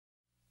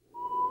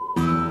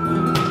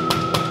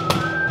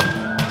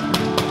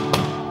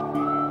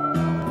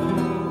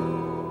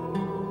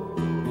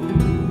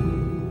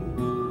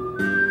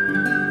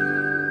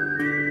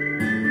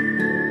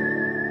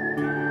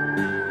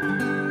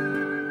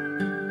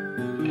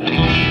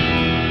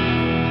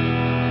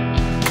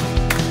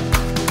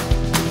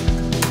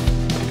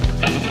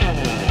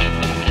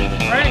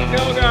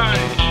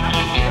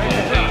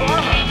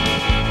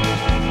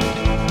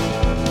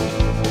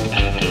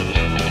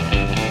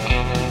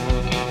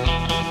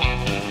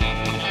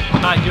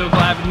Hi, Joe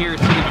Glavin here at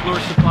City Floor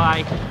Supply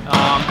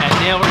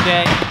at Nailer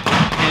Day.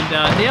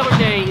 And Nailer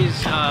Day is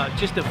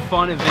just a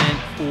fun event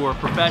for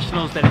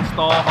professionals that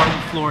install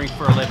hardwood flooring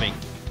for a living.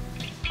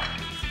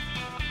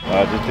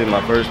 I just did my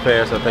first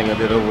pass. I think I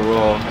did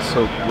overall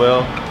so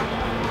well.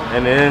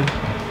 And then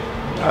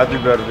I do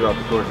better throughout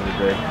the course of the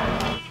day.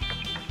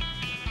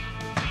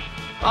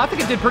 I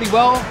think I did pretty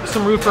well.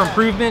 Some room for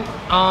improvement.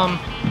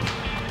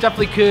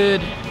 Definitely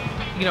could,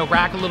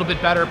 rack a little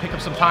bit better, pick up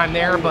some time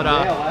there, but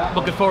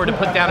looking forward to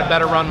put down a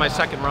better run my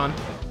second run.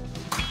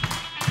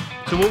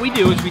 So what we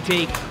do is we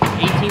take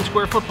 18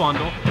 square foot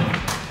bundle.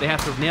 They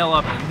have to nail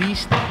up at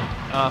least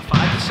 5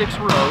 to 6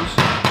 rows,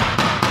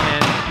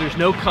 and there's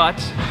no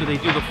cuts, so they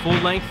do the full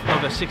length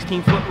of a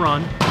 16-foot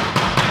run,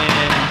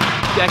 and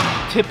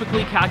that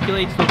typically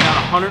calculates to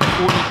about 140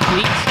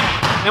 cleats,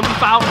 and we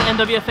follow the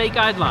NWFA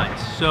guidelines.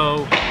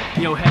 So,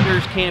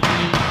 headers can't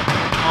be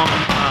on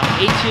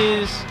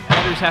H's,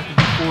 headers have to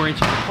be 4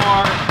 inches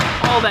apart,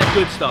 all that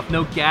good stuff,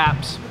 no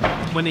gaps.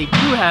 When they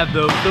do have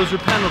those are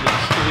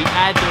penalties, so we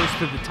add those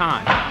to the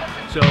time.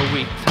 So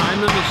we time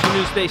them as soon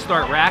as they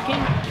start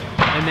racking,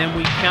 and then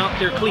we count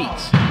their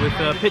cleats with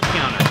a pitch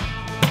counter.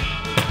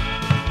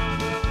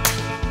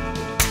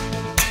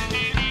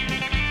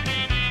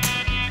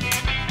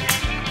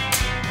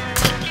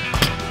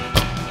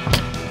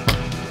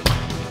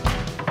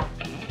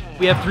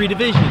 We have 3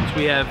 divisions.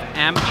 We have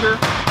amateur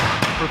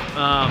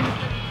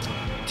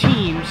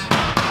teams,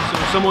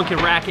 so someone can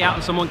rack out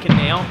and someone can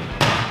nail,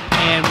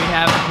 and we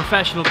have a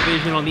professional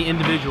division on the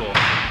individual,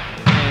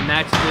 and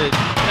that's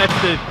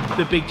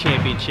the big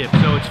championship.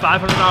 So it's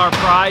 $500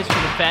 prize for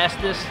the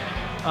fastest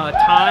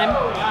time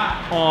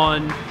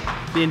on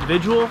the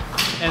individual,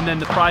 and then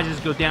the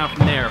prizes go down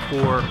from there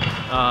for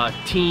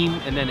team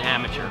and then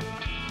amateur.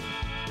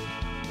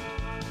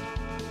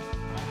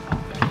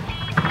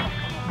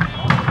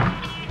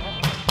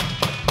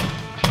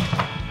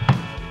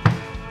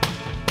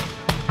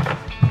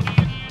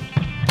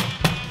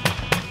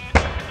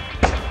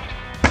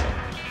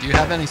 Do you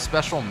have any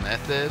special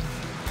method?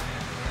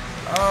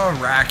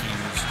 Racking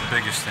is the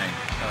biggest thing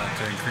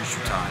to increase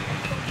your time.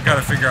 You got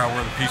to figure out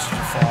where the pieces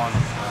are falling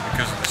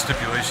because of the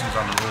stipulations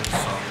on the rules.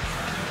 So,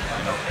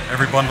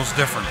 every bundle's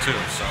different too.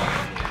 So.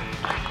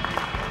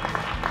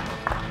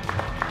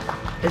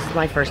 This is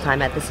my first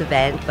time at this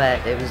event,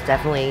 but it was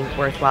definitely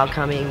worthwhile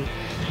coming,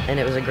 and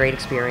it was a great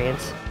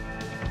experience.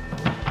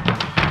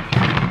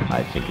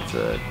 I think it's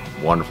a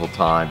wonderful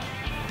time,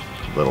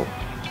 a little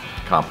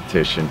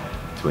competition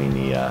between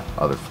the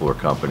other floor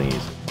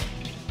companies.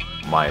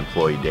 My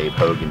employee Dave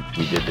Hogan,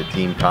 we did the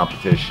team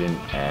competition,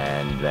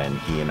 and then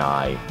he and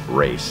I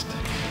raced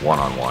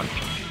one-on-one.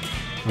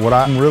 What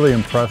I'm really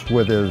impressed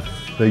with is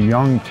the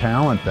young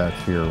talent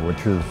that's here,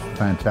 which is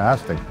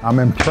fantastic. I'm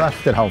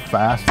impressed at how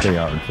fast they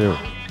are too.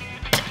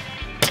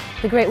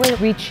 It's a great way to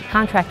reach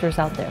contractors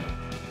out there.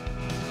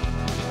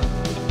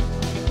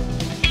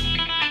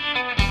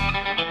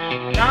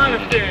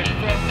 Jonathan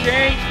from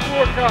James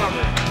Floor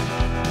Cover.